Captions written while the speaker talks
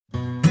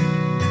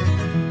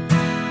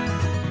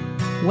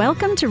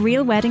Welcome to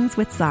Real Weddings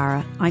with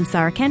Sarah. I'm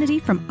Sarah Kennedy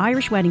from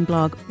Irish Wedding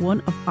Blog,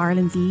 one of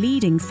Ireland's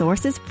leading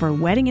sources for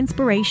wedding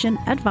inspiration,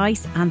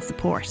 advice and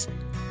support.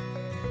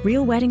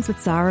 Real Weddings with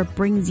Sarah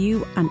brings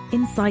you an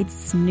inside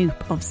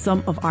snoop of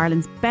some of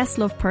Ireland's best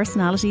loved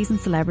personalities and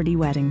celebrity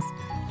weddings.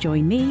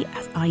 Join me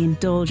as I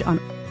indulge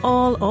on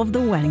all of the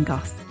wedding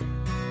gossip.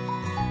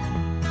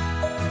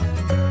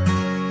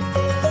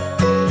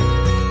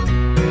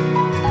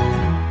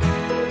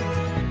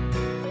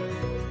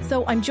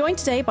 So I'm joined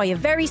today by a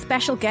very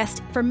special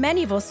guest. For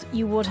many of us,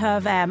 you would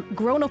have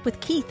grown up with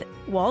Keith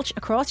Walsh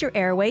across your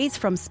airways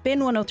from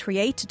Spin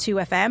 1038 to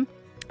 2FM.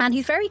 And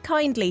he's very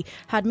kindly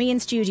had me in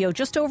studio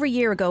just over a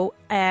year ago.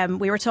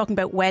 We were talking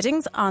about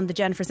weddings on the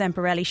Jennifer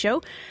Zamparelli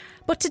show.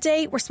 But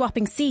today we're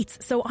swapping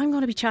seats, so I'm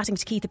going to be chatting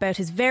to Keith about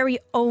his very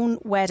own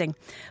wedding.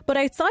 But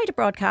outside of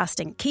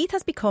broadcasting, Keith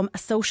has become a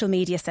social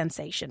media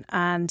sensation,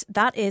 and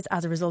that is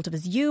as a result of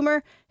his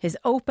humour, his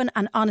open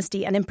and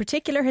honesty, and in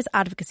particular his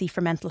advocacy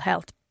for mental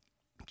health.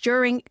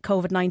 During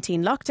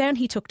COVID-19 lockdown,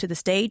 he took to the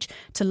stage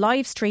to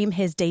live stream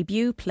his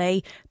debut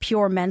play,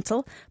 Pure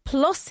Mental.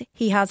 Plus,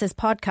 he has his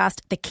podcast,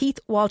 The Keith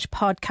Walsh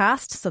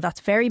Podcast. So that's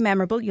very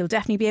memorable. You'll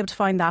definitely be able to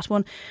find that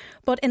one.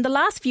 But in the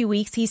last few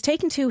weeks, he's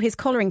taken to his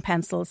colouring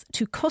pencils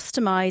to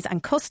customise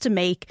and custom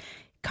make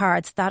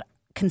cards that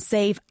can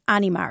save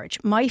any marriage.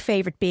 My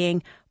favourite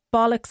being,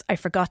 bollocks, I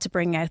forgot to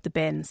bring out the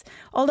bins.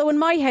 Although in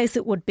my house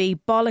it would be,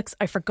 bollocks,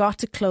 I forgot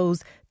to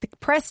close the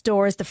press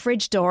doors, the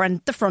fridge door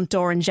and the front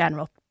door in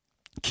general.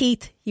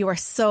 Keith, you are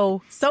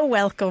so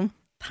welcome.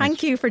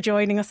 Thank you for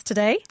joining us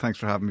today. Thanks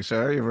for having me,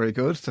 Sarah. You're very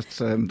good.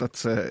 That's.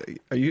 Are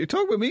you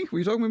talking with me? Were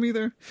you talking with me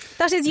there?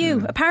 That is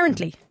you,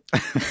 apparently.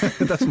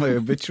 That's my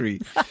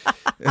obituary.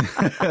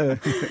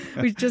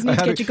 We just need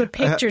to get you a good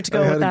picture to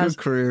go with that. I had a good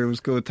career. It was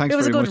good. Thanks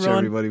very much,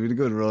 everybody. We had a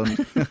good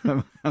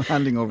run. I'm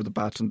handing over the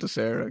baton to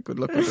Sarah. Good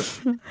luck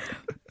with it.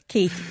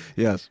 Keith.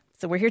 Yes.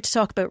 So we're here to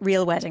talk about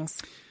real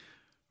weddings.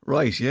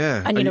 Right,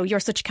 yeah. And you're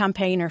such a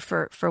campaigner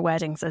for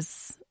weddings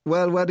as...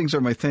 Well, weddings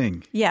are my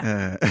thing.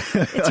 Yeah.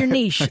 It's your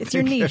niche. It's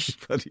your niche.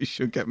 Everybody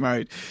should get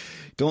married.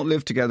 Don't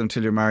live together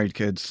until you're married,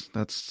 kids.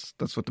 That's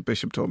what the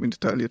bishop told me to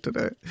tell you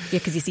today. Yeah,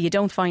 because you see, you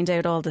don't find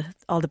out all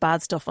the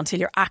bad stuff until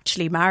you're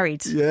actually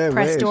married. Yeah,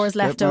 press doors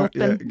left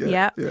open.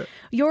 Yeah.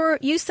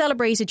 You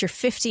celebrated your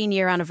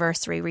 15-year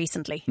anniversary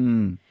recently.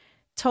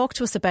 Talk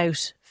to us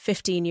about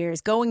 15 years.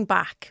 Going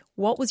back,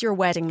 what was your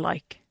wedding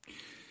like?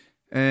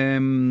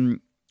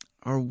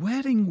 Our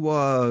wedding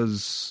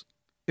was...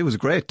 It was a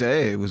great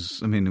day. We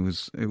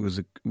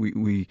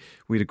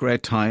had a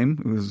great time.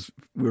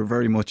 We were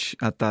very much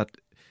at that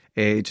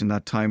age and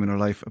that time in our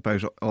life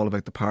all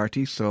about the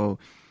party. So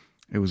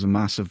it was a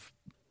massive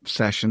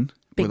session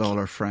with all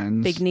our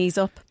friends. Big knees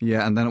up.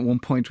 Yeah, and then at one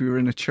point we were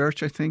in a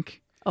church, I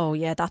think. Oh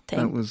yeah, that thing.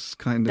 That was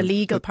kind of the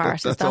legal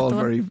part. That's all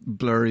very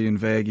blurry and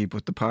vaguey,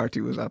 but the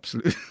party was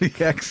absolutely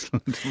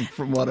excellent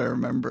from what I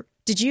remember.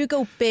 Did you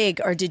go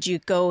big, or did you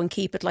go and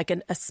keep it like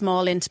a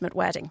small, intimate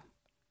wedding?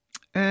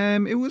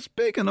 It was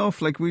big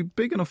enough, like we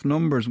big enough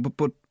numbers,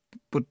 but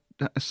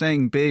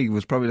saying big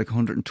was probably like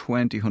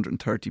 120,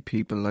 130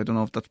 people. I don't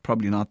know if that's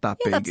probably not that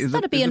big.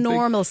 That'd be a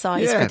normal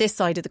size for this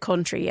side of the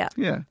country, yeah.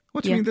 Yeah.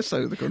 What do you mean this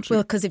side of the country?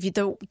 Well, because if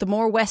the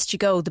more west you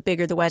go, the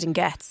bigger the wedding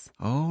gets.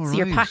 Oh, right. So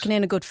you're packing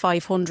in a good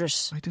 500.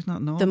 I did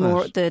not know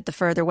The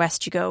further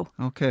west you go.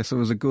 Okay, so it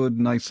was a good,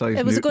 nice size.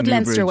 It was a good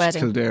Leinster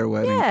wedding. Kildare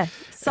wedding. Yeah,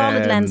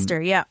 solid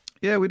Leinster, yeah.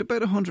 Yeah, we had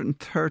about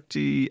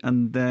 130,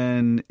 and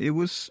then it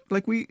was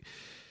like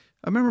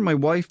I remember my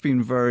wife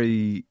being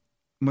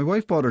my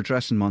wife bought her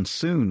dress in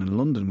Monsoon in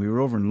London. We were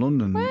over in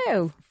London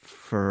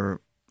for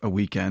a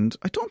weekend.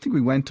 I don't think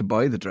we went to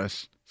buy the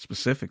dress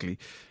specifically.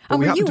 And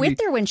were you with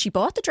her when she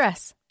bought the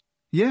dress?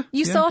 Yeah.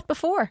 You saw it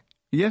before?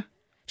 Yeah.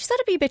 She said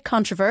it'd be a bit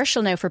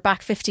controversial now for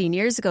back 15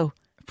 years ago.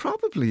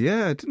 Probably,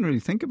 yeah. I didn't really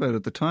think about it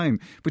at the time.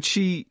 But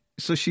she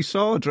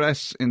saw a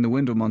dress in the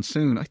window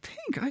Monsoon.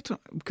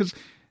 Because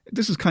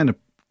this is kind of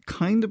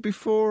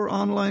before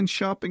online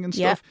shopping and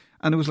stuff. Yeah.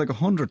 And it was like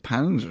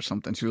 £100 or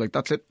something. She was like,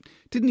 that's it.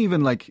 Didn't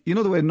even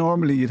the way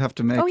normally you'd have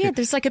to make it.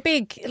 There's like a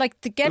big,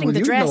 getting the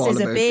dress is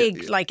a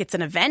big, it's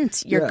an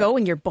event. You're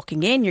going, you're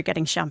booking in, you're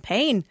getting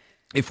champagne.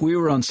 If we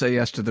were on Say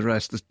Yes to the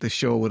Rest, the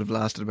show would have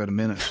lasted about a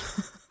minute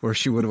where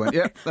she would have went,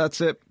 yeah,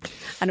 that's it.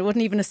 And it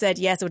wouldn't even have said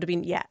yes, it would have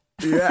been, yeah.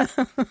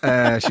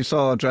 Yeah. She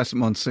saw a dress at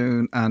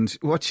Monsoon, and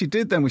what she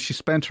did then was she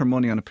spent her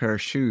money on a pair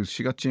of shoes.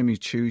 She got Jimmy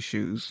Choo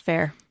shoes.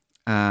 Fair.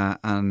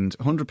 And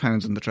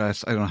 £100 on the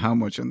dress. I don't know how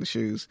much on the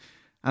shoes.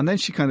 And then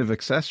she kind of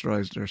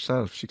accessorised it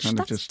herself. She kind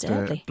of just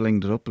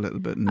blinged it up a little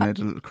bit and made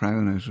a little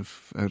crown out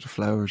of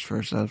flowers for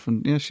herself.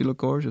 And yeah, she looked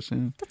gorgeous.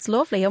 Yeah, that's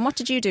lovely. And what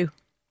did you do?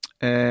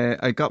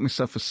 I got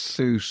myself a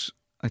suit.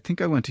 I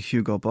think I went to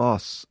Hugo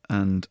Boss,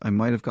 and I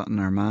might have gotten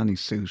an Armani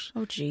suit.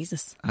 Oh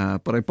Jesus!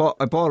 But I bought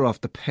it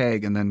off the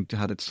peg and then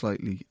had it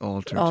slightly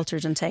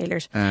altered and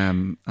tailored.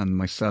 And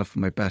myself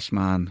and my best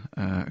man,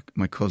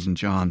 my cousin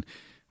John,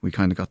 we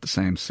kind of got the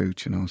same suit,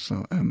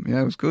 So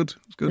it was good.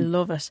 It was good.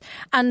 Love it.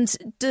 And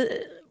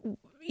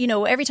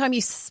every time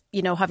you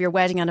have your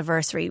wedding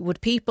anniversary, would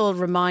people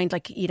remind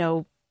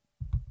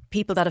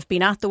people that have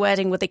been at the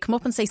wedding, would they come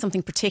up and say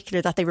something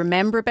particular that they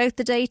remember about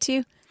the day to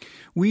you?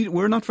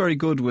 We're not very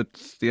good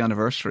with the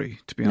anniversary,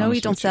 to be honest. No,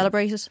 you don't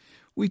celebrate it?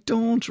 We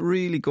don't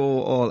really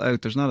go all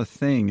out. There's not a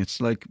thing. It's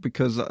like,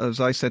 because as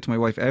I said to my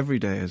wife, every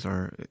day is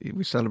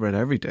we celebrate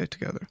every day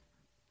together.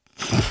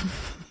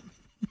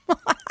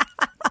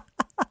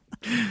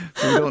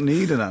 So we don't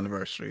need an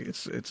anniversary.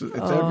 It's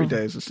every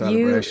day is a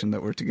celebration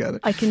that we're together.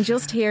 I can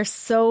just hear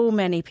so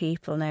many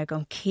people now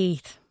going,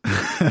 Keith,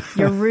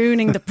 you're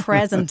ruining the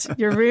present.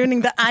 You're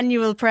ruining the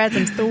annual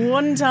present. The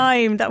one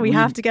time that we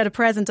have to get a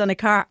present on a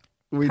card.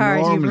 We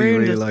normally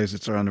realise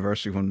it's our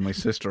anniversary when my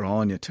sister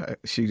Anya,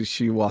 she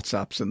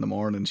WhatsApps in the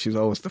morning. She's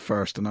always the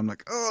first, and I'm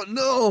like, oh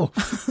no,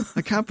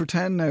 I can't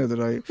pretend now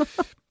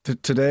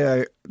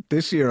that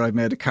this year I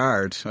made a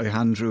card. I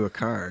hand drew a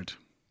card.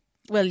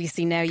 Well, you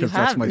see, now you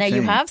have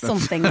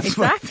something. That's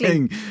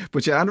exactly.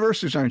 But yeah,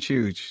 anniversaries aren't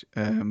huge.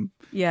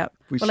 Yeah.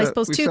 I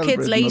suppose 2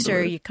 kids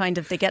later,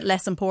 they get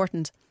less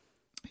important.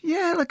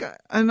 Yeah,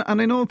 and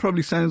I know it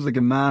probably sounds like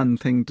a man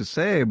thing to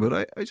say,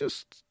 but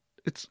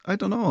I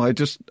don't know. I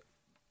just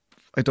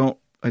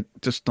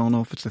don't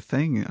know if it's a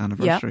thing,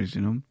 anniversaries,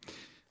 you know.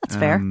 That's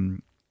fair.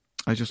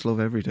 I just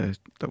love every day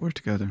that we're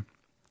together.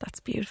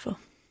 That's beautiful.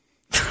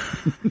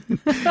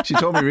 She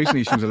told me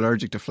recently she was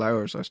allergic to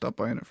flowers, so I stopped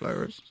buying her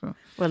flowers. So.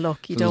 Well,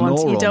 look, you don't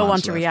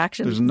want a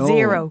reaction. There's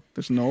Zero.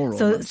 There's no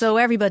romance. So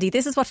everybody,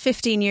 this is what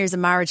 15 years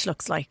of marriage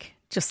looks like.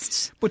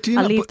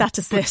 I'll leave that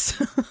to sit.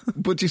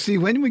 But you see,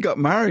 when we got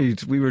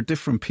married, we were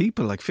different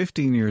people. Like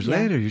 15 years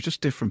later, you're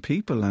just different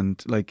people,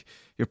 and like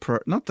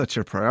not that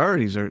your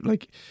priorities are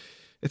like.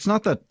 It's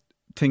not that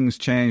things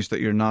change, that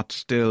you're not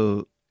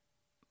still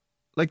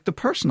like the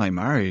person I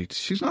married.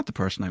 She's not the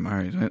person I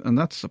married, and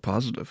that's a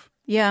positive.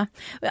 Yeah,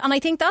 and I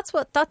think that's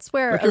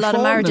where a lot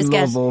of marriages get.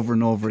 You're falling in love over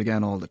and over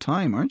again all the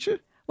time, aren't you?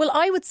 Well,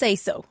 I would say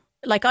so.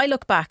 Like, I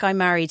look back, I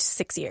married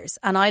 6 years,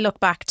 and I look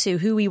back to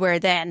who we were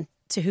then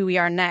to who we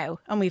are now,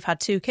 and we've had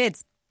 2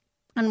 kids.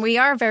 And we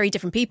are very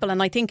different people.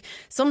 And I think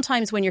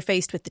sometimes when you're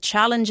faced with the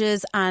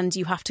challenges and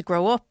you have to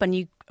grow up, and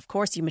you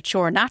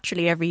mature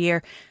naturally every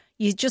year,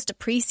 you just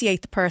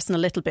appreciate the person a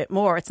little bit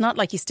more. It's not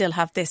like you still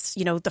have this,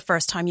 you know, the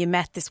first time you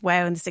met, this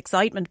wow and this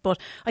excitement. But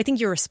I think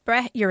your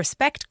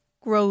respect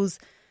grows,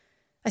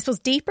 I suppose,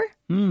 deeper.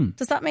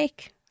 Does that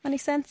make any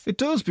sense? It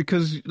does,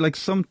 because like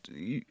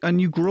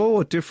and you grow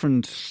at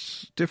different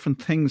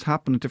things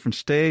happen at different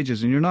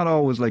stages, and you're not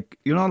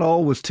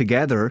always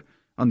together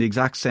on the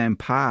exact same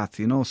path,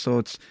 you know.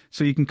 So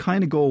you can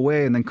kind of go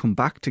away and then come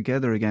back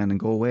together again, and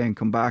go away and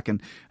come back,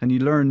 and you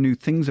learn new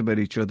things about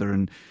each other,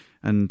 and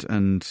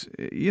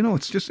you know,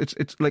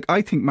 it's like,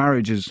 I think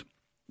marriage is,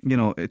 you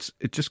know, it's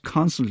just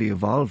constantly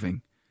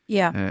evolving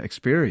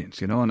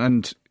experience, you know,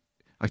 and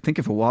I think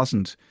if it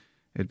wasn't,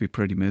 it'd be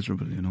pretty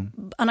miserable, you know.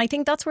 And I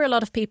think that's where a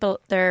lot of people,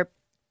 their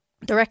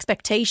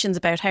expectations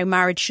about how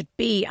marriage should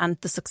be and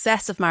the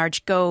success of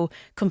marriage go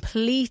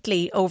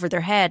completely over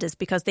their head, is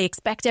because they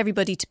expect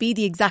everybody to be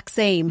the exact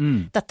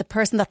same that the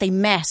person that they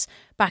met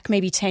back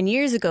maybe 10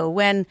 years ago,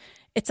 when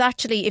it's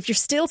actually, if you're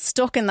still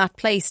stuck in that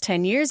place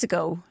 10 years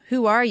ago,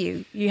 who are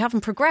you? You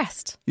haven't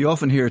progressed. You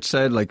often hear it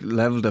said, like,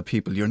 levelled at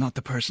people, you're not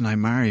the person I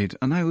married.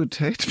 And I would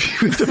hate to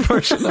be with the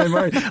person I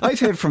married. I'd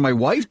hate for my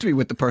wife to be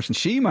with the person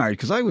she married,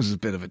 because I was a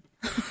bit of a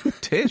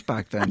tit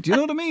back then. Do you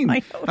know what I mean?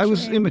 I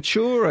was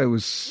immature. I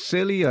was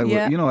silly.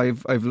 You know,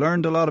 I've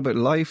learned a lot about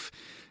life.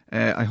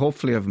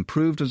 Hopefully I've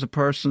improved as a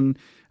person.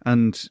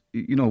 And,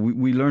 you know,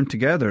 we learned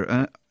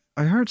together.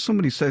 I heard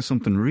somebody say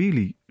something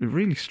it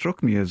really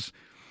struck me as,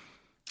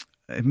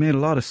 it made a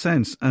lot of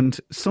sense. And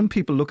some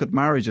people look at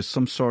marriage as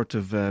some sort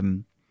of,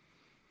 you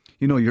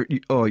know,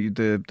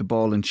 the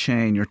ball and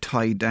chain, you're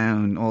tied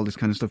down, all this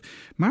kind of stuff.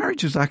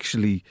 Marriage is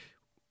actually,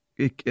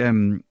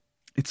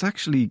 it's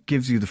actually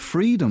gives you the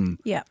freedom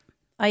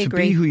I agree.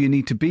 to be who you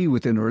need to be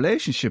within a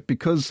relationship,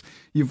 because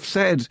you've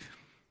said,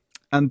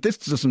 and this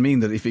doesn't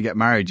mean that if you get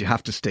married you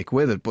have to stick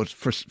with it, but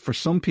for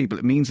some people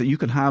it means that you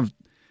can have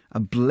a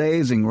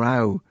blazing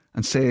row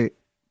and say,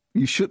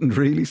 you shouldn't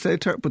really say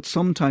but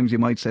sometimes you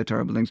might say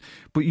terrible things,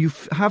 but you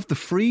have the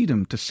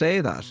freedom to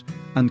say that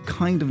and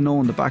kind of know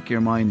in the back of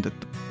your mind that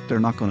they're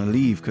not going to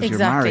leave because you're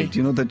married.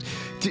 You know that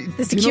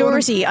the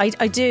security. You know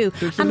I do.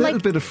 There's a little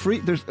bit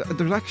of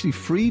there's actually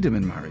freedom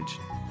in marriage.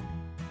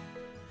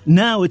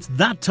 Now it's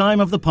that time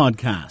of the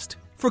podcast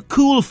for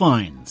Cool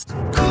Finds.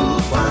 Cool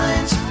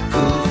Finds,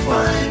 Cool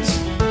Finds,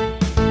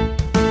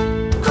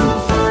 Cool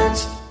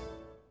Finds.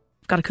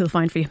 I've got a cool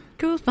find for you.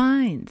 Cool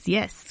Finds,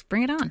 yes,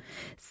 bring it on.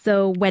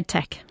 So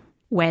WedTech,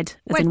 wed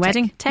as in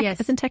wedding, tech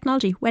as in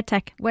technology,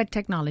 WedTech. Wed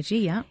technology,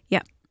 yeah.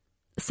 Yeah.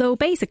 So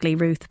basically,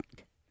 Ruth,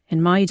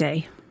 in my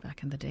day,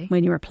 back in the day,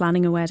 when you were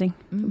planning a wedding,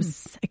 it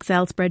was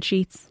Excel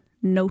spreadsheets,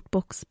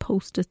 notebooks,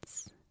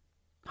 Post-its,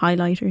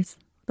 highlighters,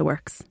 the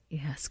works.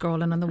 Yeah,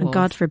 scrolling on the walls. And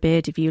God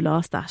forbid if you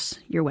lost that,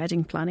 your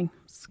wedding planning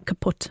is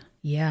kaput.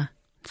 Yeah.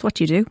 It's what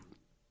you do.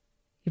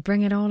 You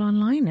bring it all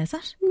online, is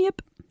it?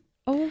 Yep.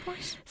 Oh,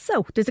 what?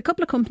 So there's a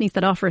couple of companies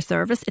that offer a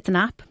service. It's an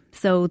app.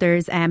 So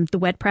there's the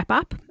Wed Prep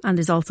app, and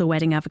there's also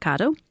Wedding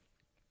Avocado.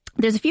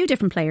 There's a few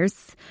different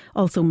players,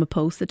 also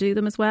Maposa do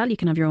them as well. You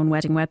can have your own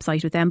wedding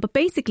website with them. But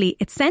basically,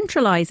 it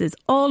centralises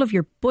all of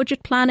your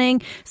budget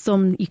planning.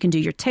 You can do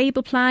your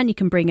table plan. You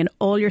can bring in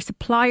all your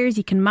suppliers.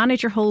 You can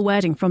manage your whole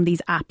wedding from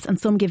these apps. And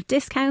some give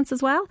discounts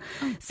as well.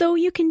 So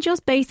you can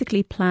just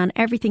basically plan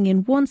everything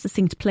in one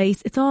succinct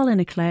place. It's all in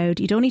a cloud.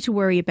 You don't need to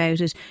worry about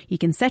it. You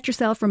can set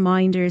yourself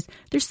reminders.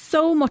 There's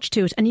so much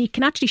to it. And you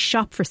can actually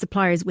shop for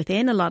suppliers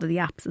within a lot of the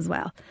apps as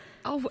well.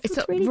 Oh, So it's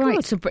it's really right.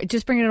 good. So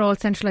just bringing it all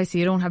centralised so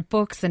you don't have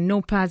books and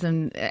notepads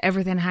and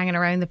everything hanging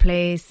around the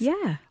place.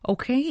 Yeah.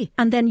 Okay.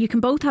 And then you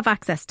can both have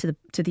access to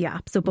the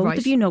app. So both Right.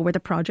 of you know where the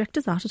project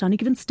is at any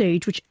given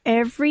stage, which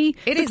every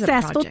It is a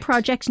successful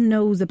project.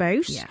 knows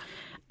about. Yeah.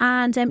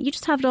 And you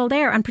just have it all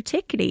there. And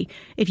particularly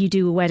if you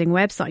do a wedding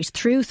website,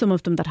 through some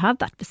of them that have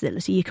that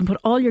facility, you can put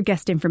all your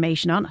guest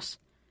information on it.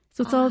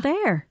 So it's all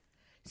there.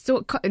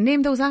 So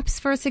name those apps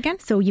for us again.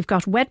 So you've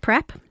got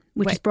WedPrep,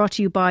 which is brought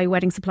to you by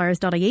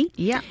weddingsuppliers.ie.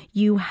 Yeah.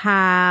 You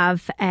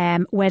have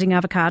Wedding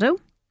Avocado.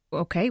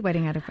 Okay,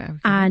 wedding out of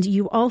And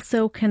you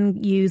also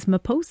can use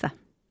Maposa.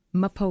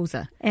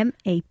 Maposa.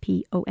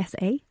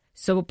 Maposa.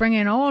 So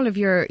bringing all of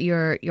your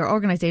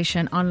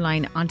organisation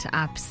online onto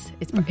apps,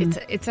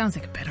 it sounds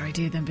like a better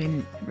idea than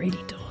being Really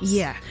does.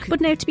 yeah.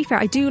 But now, to be fair,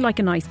 I do like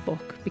a nice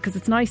book because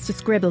it's nice to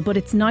scribble, but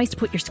it's nice to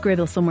put your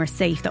scribble somewhere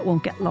safe that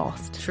won't get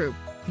lost. True.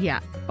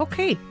 Yeah.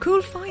 Okay.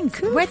 Cool finds.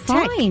 Cool Wed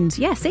Tech. find.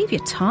 Yeah, save you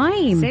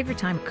time. Save your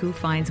time. Cool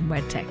finds and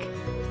Wed Tech.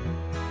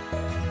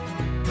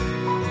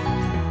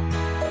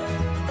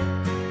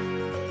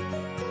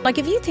 Like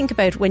if you think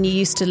about when you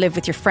used to live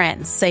with your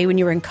friends, say when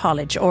you were in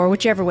college or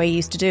whichever way you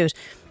used to do it,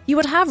 you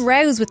would have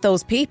rows with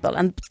those people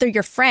and they're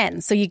your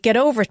friends. So you get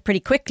over it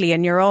pretty quickly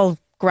and you're all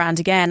grand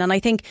again. And I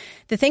think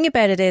the thing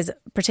about it is,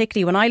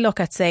 particularly when I look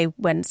at,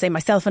 when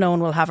myself and Owen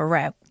will have a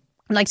row.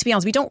 Like, to be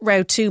honest, we don't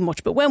row too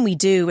much, but when we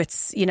do,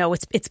 it's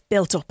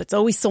built up. It's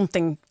always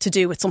something to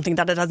do with something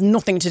that it has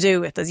nothing to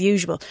do with as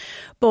usual.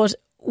 But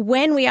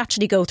when we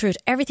actually go through it,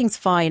 everything's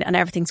fine and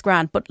everything's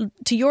grand. But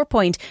to your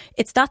point,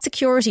 it's that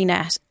security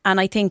net.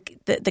 And I think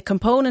the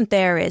component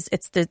there is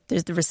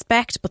there's the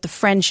respect, but the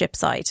friendship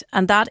side.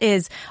 And that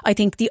is, I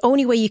think, the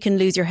only way you can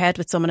lose your head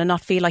with someone and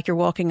not feel like you're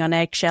walking on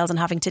eggshells and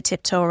having to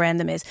tiptoe around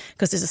them is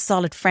because there's a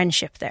solid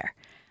friendship there.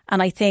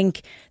 And I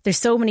think there's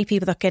so many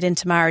people that get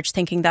into marriage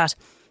thinking that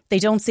they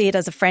don't see it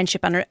as a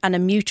friendship and a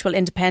mutual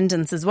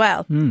independence as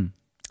well.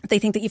 They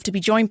think that you have to be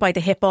joined by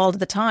the hip all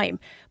the time.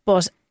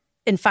 But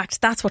in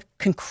fact, that's what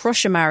can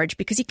crush a marriage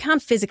because you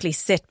can't physically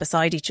sit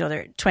beside each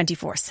other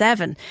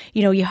 24/7.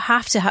 You know, you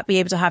have to be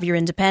able to have your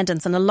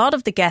independence. And a lot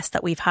of the guests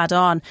that we've had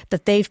on,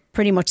 that they've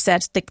pretty much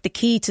said the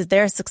key to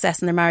their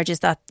success in their marriage is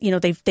that, you know,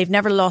 they've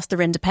never lost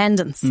their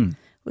independence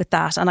with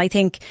that. And I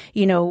think,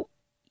 you know,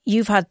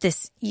 you have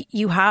this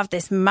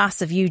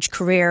massive, huge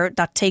career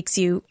that takes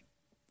you,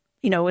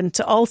 you know,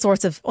 into all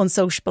sorts of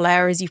unsociable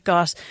hours. You've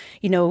got,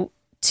 you know,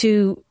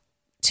 two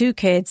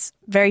kids,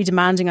 very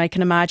demanding, I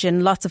can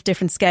imagine, lots of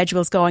different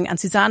schedules going. And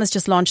Suzanne has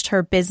just launched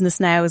her business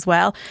now as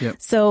well. Yep.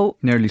 So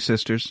Nearly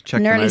Sisters, check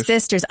them Nearly out.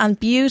 Sisters, and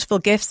beautiful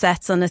gift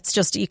sets. And it's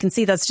just, you can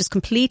see that's just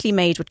completely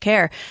made with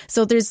care.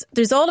 So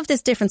there's all of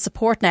this different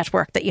support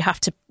network that you have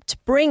to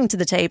bring to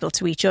the table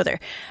to each other.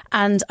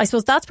 And I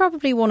suppose that's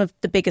probably one of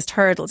the biggest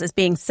hurdles, is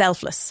being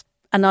selfless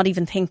and not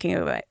even thinking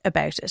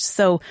about it.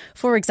 So,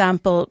 for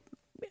example,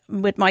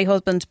 with my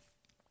husband,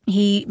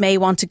 he may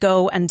want to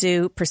go and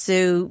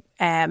pursue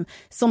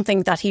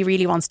something that he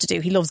really wants to do.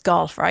 He loves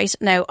golf, right?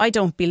 Now, I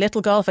don't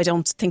belittle golf. I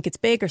don't think it's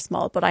big or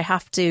small, but I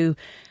have to,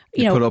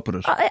 you know, put up with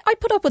it. I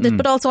put up with it,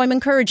 but also I'm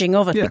encouraging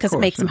of it because it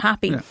makes him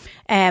happy. Yeah.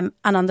 And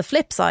on the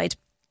flip side,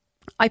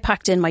 I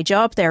packed in my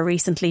job there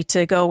recently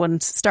to go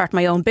and start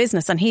my own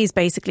business, and he's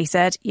basically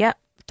said, yeah,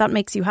 that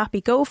makes you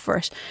happy, go for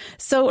it.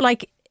 So,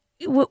 like,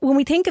 when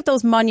we think of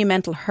those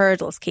monumental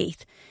hurdles,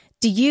 Keith,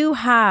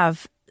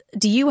 have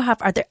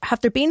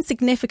there been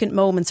significant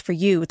moments for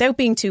you, without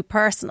being too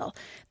personal,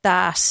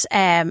 that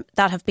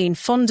have been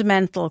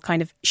fundamental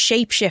kind of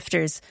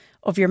shapeshifters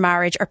of your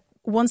marriage, or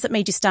ones that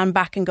made you stand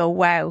back and go,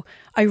 wow,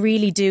 I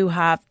really do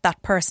have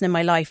that person in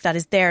my life that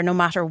is there no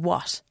matter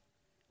what?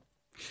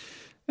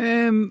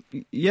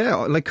 Yeah,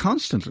 like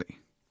constantly,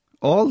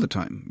 all the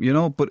time, you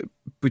know.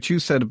 But you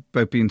said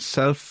about being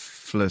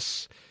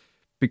selfless,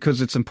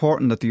 because it's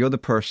important that the other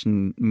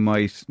person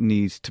might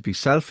need to be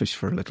selfish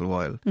for a little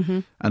while,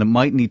 and it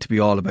might need to be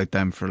all about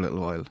them for a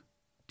little while.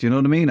 Do you know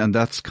what I mean? And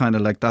that's kind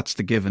of like, that's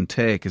the give and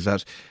take. Is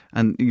that,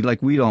 and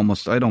like I'd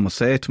almost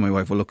say it to my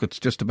wife, well, look, it's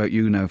just about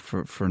you now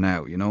for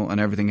now, you know,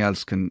 and everything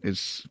else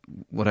is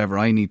whatever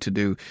I need to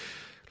do.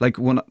 Like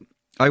when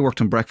I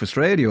worked on breakfast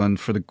radio, and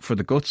for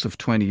the guts of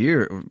 20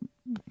 years,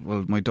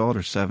 well, my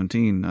daughter's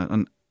 17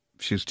 and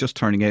she's just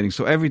turning 18.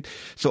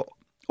 So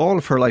all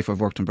of her life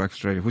I've worked on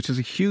breakfast radio, which is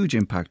a huge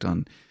impact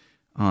on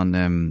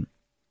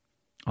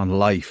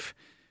life.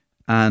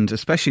 And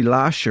especially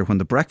last year when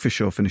the breakfast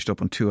show finished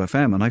up on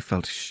 2FM, and I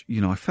felt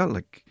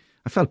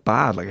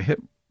bad. Like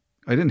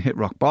I didn't hit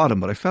rock bottom,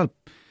 but I felt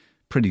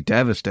pretty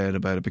devastated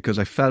about it, because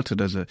I felt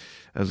it as a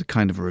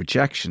kind of a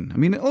rejection. I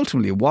mean,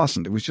 ultimately it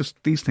wasn't. It was just,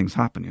 these things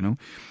happen, you know.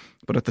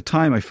 But at the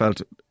time I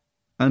felt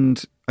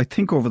And I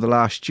think over the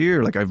last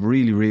year, like I've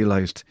really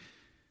realised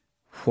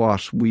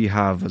what we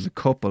have as a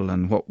couple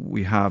and what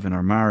we have in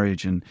our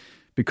marriage, and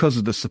because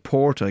of the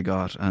support I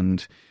got,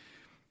 and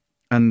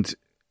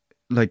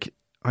like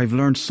I've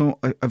learned so.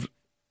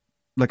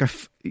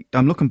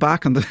 I'm looking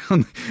back on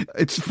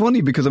it's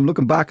funny because I'm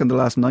looking back on the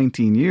last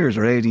 19 years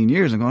or 18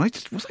 years and going,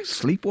 was I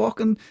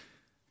sleepwalking?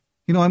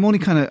 You know, I'm only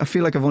I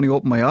feel like I've only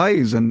opened my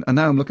eyes, and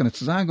now I'm looking at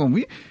Suzanne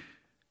going,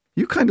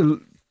 you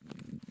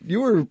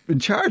were in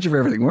charge of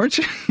everything, weren't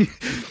you?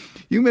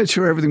 You made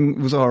sure everything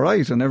was all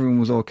right and everyone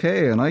was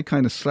okay, and I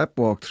kind of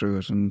sleepwalked through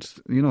it. And,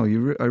 you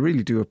know, I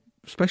really do,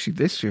 especially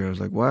this year. I was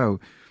like, wow.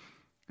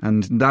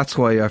 And that's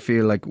why I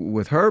feel like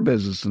with her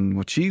business and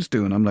what she's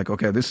doing, I'm like,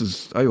 okay,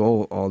 I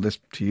owe all this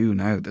to you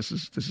now. This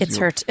is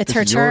your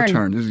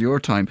turn. This is your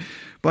time.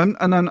 But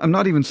I'm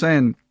not even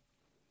saying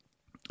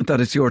that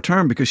it's your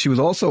turn, because she was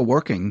also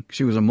working.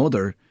 She was a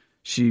mother.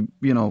 She,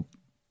 you know,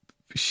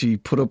 she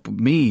put up with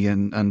me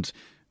and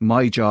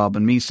my job,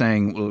 and me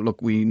saying, well, look,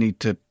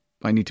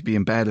 I need to be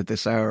in bed at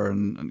this hour,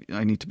 and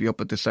I need to be up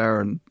at this hour,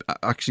 and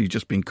actually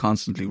just being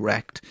constantly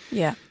wrecked.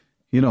 Yeah.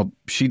 You know,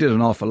 she did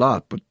an awful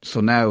lot, but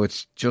so now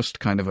it's just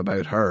kind of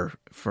about her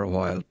for a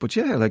while. But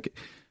yeah, like,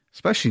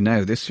 especially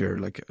now this year,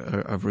 like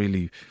I've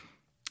really,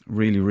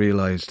 really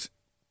realised,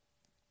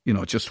 you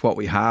know, just what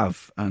we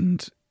have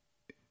and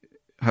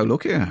how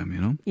lucky I am,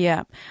 you know?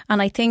 Yeah. And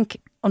I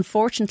think,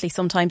 unfortunately,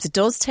 sometimes it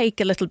does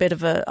take a little bit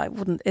of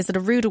is it a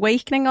rude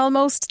awakening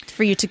almost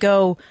for you to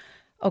go,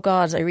 oh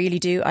God, I really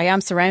do. I am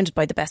surrounded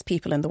by the best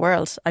people in the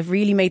world. I've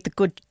really made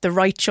the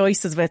right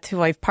choices with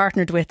who I've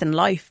partnered with in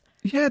life.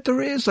 Yeah,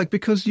 there is, like,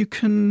 because you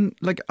can,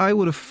 like, I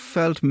would have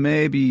felt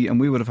maybe, and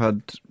we would have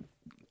had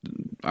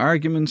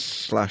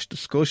arguments /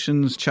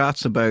 discussions,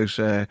 chats about,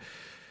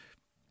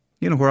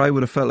 you know, where I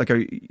would have felt like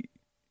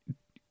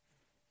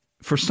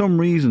for some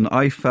reason,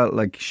 I felt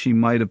like she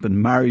might have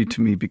been married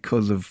to me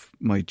because of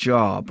my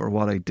job or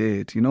what I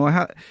did. You know,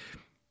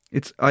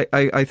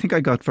 I think I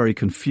got very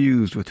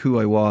confused with who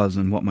I was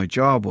and what my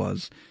job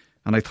was.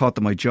 And I thought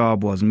that my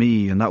job was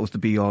me, and that was the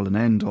be all and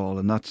end all.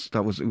 And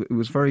it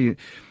was very,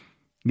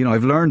 you know,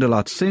 I've learned a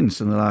lot since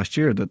in the last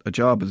year that a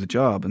job is a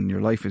job and your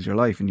life is your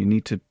life, and you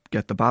need to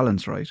get the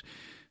balance right.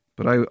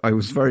 But I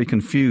was very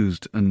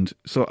confused, and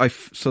so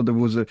there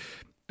was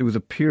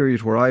a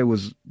period where I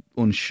was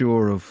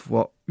unsure of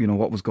what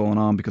was going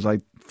on, because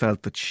I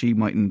felt that she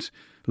mightn't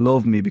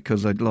love me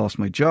because I'd lost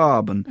my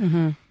job,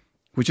 and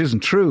which isn't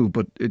true,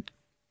 but it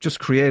just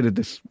created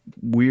this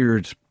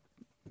weird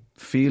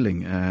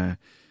feeling.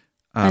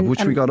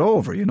 Which we got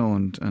over, you know,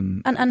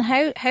 and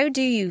how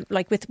do you,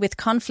 like, with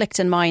conflict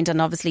in mind,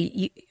 and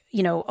obviously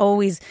you know,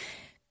 always,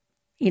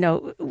 you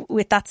know,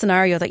 with that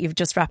scenario that you've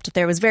just wrapped up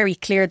there, it was very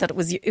clear that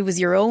it was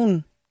your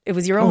own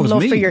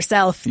love for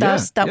yourself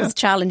that was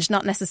challenged,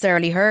 not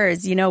necessarily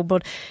hers, you know.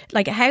 But,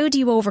 like, how do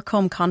you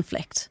overcome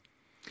conflict?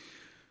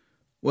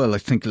 Well, I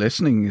think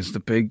listening is the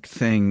big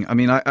thing. I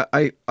mean,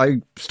 I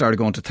started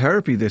going to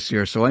therapy this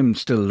year, so I'm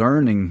still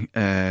learning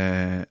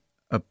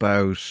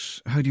about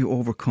how do you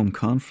overcome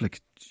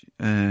conflict.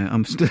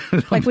 I'm still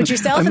like, would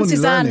yourself and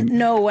Suzanne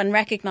know and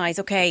recognise,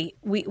 okay,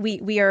 we're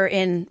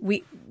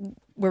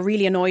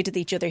really annoyed with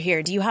each other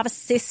here. Do you have a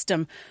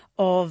system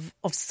of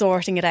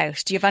sorting it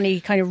out? Do you have any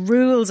kind of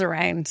rules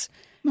around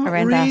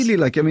really that?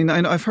 Like, I mean,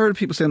 I've heard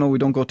people saying, "Oh, we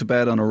don't go to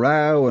bed on a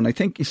row," and I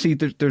think, you see,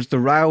 there's the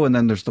row and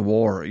then there's the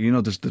war. You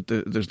know, there's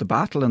the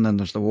battle and then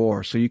there's the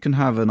war. So you can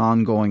have an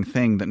ongoing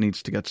thing that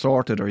needs to get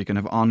sorted, or you can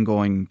have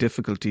ongoing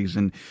difficulties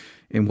in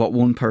what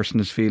one person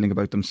is feeling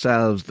about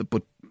themselves,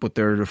 but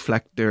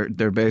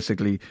they're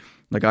basically,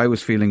 like, I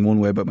was feeling one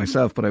way about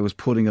myself, but I was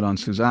putting it on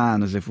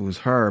Suzanne as if it was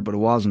her, but it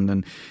wasn't.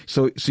 And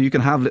so you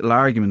can have little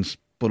arguments,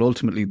 but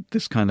ultimately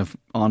this kind of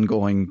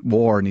ongoing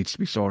war needs to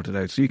be sorted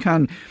out. So you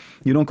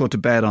don't go to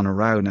bed on a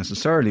row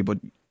necessarily, but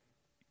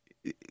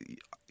do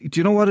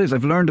you know what it is?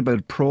 I've learned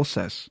about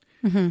process.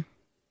 Mm-hmm.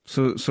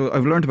 So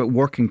I've learned about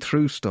working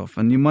through stuff,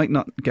 and you might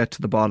not get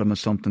to the bottom of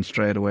something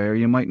straight away, or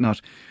it might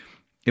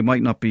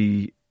not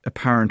be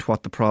apparent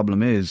what the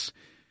problem is.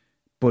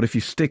 But if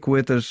you stick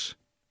with it,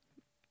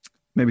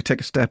 maybe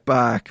take a step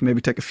back,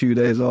 maybe take a few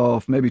days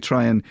off, maybe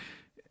try and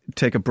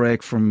take a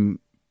break from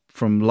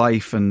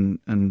life and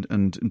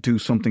do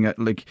something,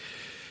 like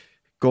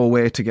go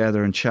away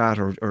together and chat,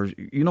 or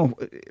you know,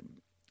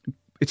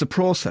 it's a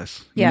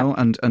process, you know,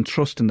 and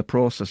trust in the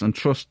process, and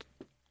trust,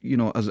 you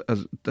know, as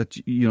that,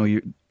 you know,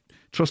 you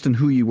trust in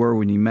who you were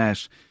when you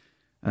met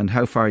and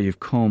how far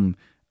you've come,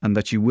 and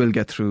that you will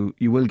get through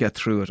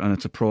it, and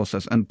it's a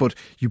process. But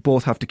you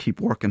both have to keep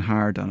working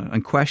hard on it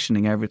and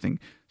questioning everything.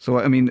 So,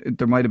 I mean,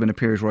 there might have been a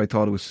period where I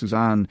thought it was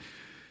Suzanne,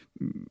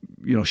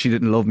 you know, she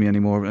didn't love me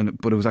anymore,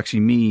 but it was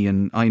actually me,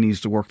 and I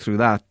needed to work through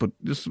that. But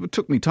it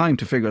took me time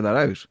to figure that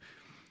out.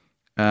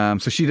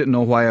 So she didn't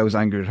know why I was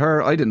angry at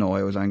her. I didn't know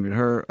why I was angry at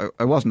her.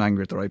 I wasn't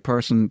angry at the right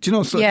person. Do you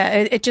know? So yeah,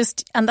 it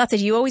just, and that's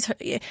it. You always,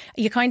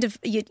 you kind of,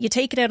 you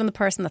take it out on the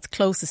person that's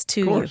closest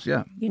to you. Of course, you.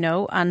 Yeah. You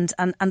know, and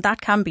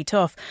that can be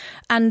tough.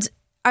 And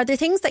Are there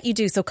things that you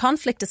do, so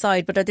conflict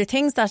aside, but are there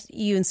things that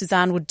you and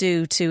Suzanne would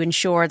do to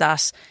ensure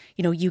that,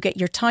 you know, you get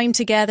your time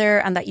together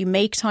and that you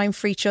make time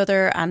for each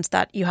other and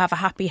that you have a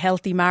happy,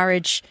 healthy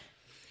marriage?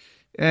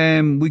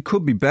 We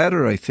could be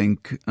better, I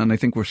think, and I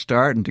think we're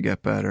starting to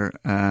get better.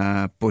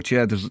 But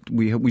yeah,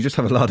 we just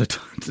have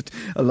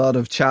a lot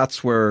of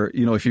chats where,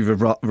 you know, if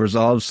you've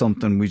resolved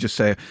something, we just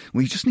say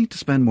we just need to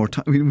spend more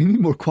time. We need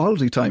more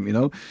quality time, you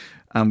know.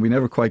 And we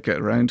never quite get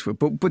around to it.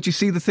 But you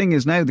see, the thing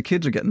is now the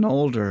kids are getting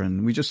older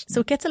and we just...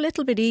 So it gets a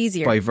little bit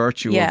easier. By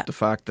virtue of the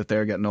fact that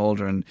they're getting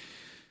older, and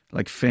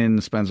like Finn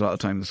spends a lot of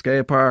time in the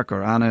skate park,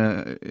 or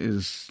Anna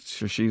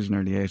she's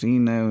nearly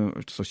 18 now,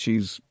 so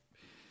she's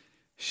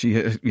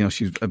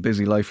a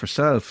busy life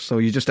herself. So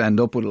you just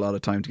end up with a lot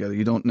of time together.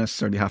 You don't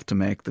necessarily have to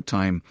make the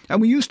time. And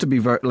we used to be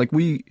in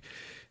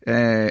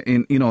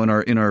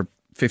our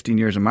 15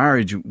 years of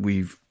marriage,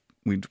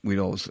 we'd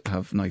always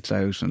have nights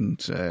out,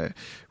 and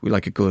we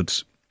like a good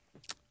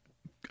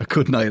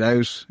night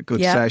out, a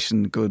good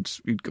session,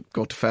 we'd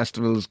go to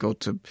festivals, go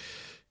to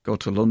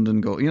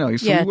London, so we'd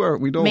always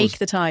make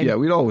the time. Yeah,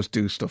 we'd always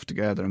do stuff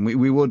together, and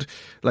we would,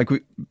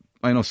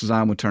 I know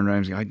Suzanne would turn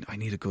around and say, I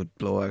need a good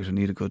blowout, I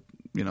need a good,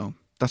 you know,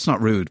 that's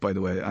not rude, by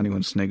the way,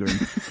 anyone sniggering.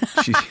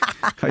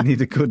 I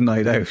need a good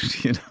night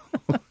out, you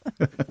know.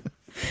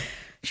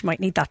 She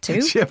might need that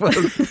too. Yeah, well,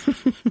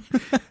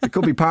 it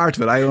could be part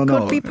of it. I don't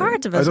know. Could be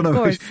part of it. I don't know. Of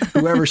course.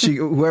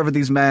 Whoever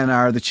these men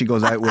are that she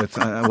goes out with,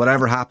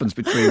 whatever happens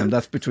between them,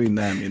 that's between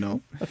them. You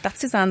know. Look, that's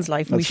Suzanne's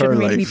life, and we That's shouldn't her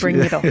really be life.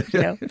 bringing it up.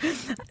 You know.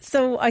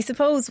 So I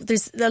suppose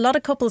there's a lot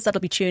of couples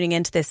that'll be tuning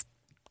into this.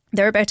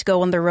 They're about to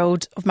go on the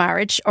road of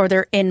marriage, or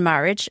they're in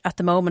marriage at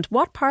the moment.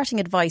 What parting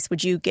advice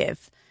would you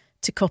give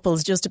to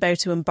couples just about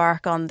to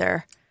embark on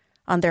their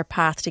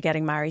path to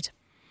getting married?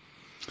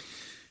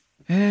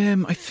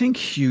 I think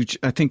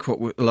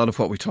a lot of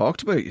what we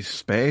talked about is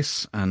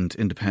space and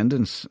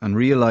independence, and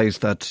realise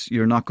that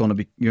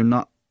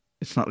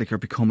it's not like you're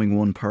becoming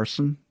one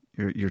person.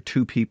 You're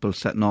two people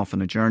setting off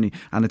on a journey,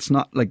 and it's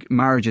not like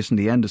marriage isn't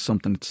the end of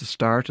something, it's the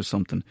start of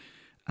something.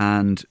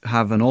 And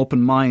have an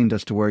open mind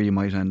as to where you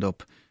might end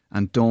up,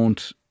 and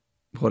don't,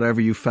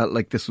 whatever you felt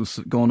like this was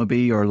going to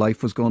be, or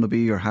life was going to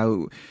be, or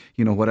how,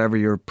 you know, whatever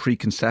your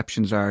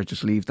preconceptions are,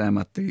 just leave them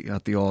at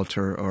the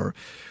altar, or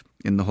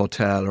in the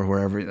hotel, or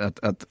wherever,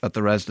 at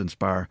the residence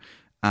bar,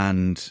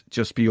 and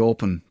just be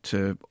open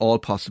to all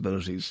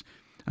possibilities.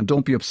 And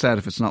don't be upset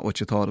if it's not what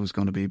you thought it was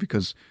going to be,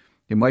 because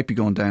you might be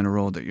going down a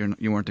road that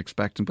you weren't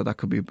expecting, but that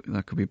could be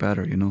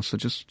better, you know. So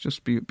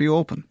just be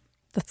open.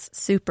 That's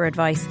super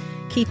advice.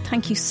 Keith,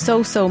 thank you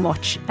so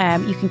much.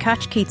 You can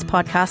catch Keith's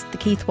podcast, the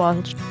Keith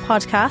Walsh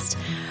Podcast,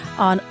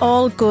 on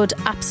all good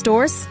app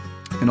stores.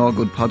 In all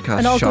good podcast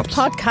and all shops. good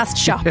podcast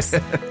shops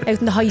out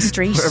in the high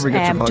street. Wherever you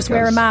get your just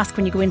wear a podcasts. mask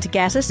when you go in to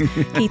get it.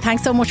 Keith,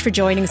 thanks so much for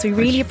joining us. We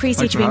really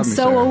appreciate Thanks you for being having me,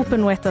 so Sarah.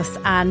 open with us,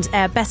 and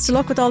best of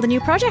luck with all the new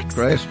projects.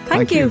 Great.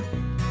 Thank you.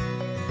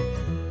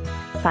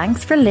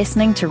 Thanks for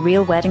listening to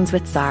Real Weddings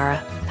with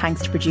Sarah.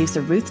 Thanks to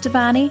producer Ruth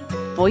Devani,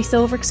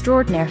 voiceover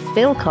extraordinaire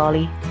Phil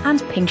Cawley,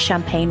 and Pink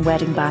Champagne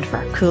Wedding Band for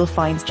our Cool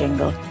Finds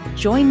jingle.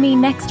 Join me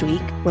next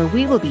week, where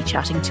we will be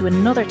chatting to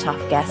another top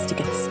guest to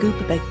get the scoop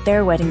about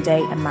their wedding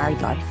day and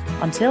married life.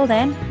 Until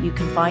then, you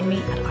can find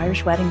me at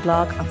Irish Wedding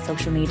Blog on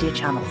social media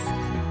channels.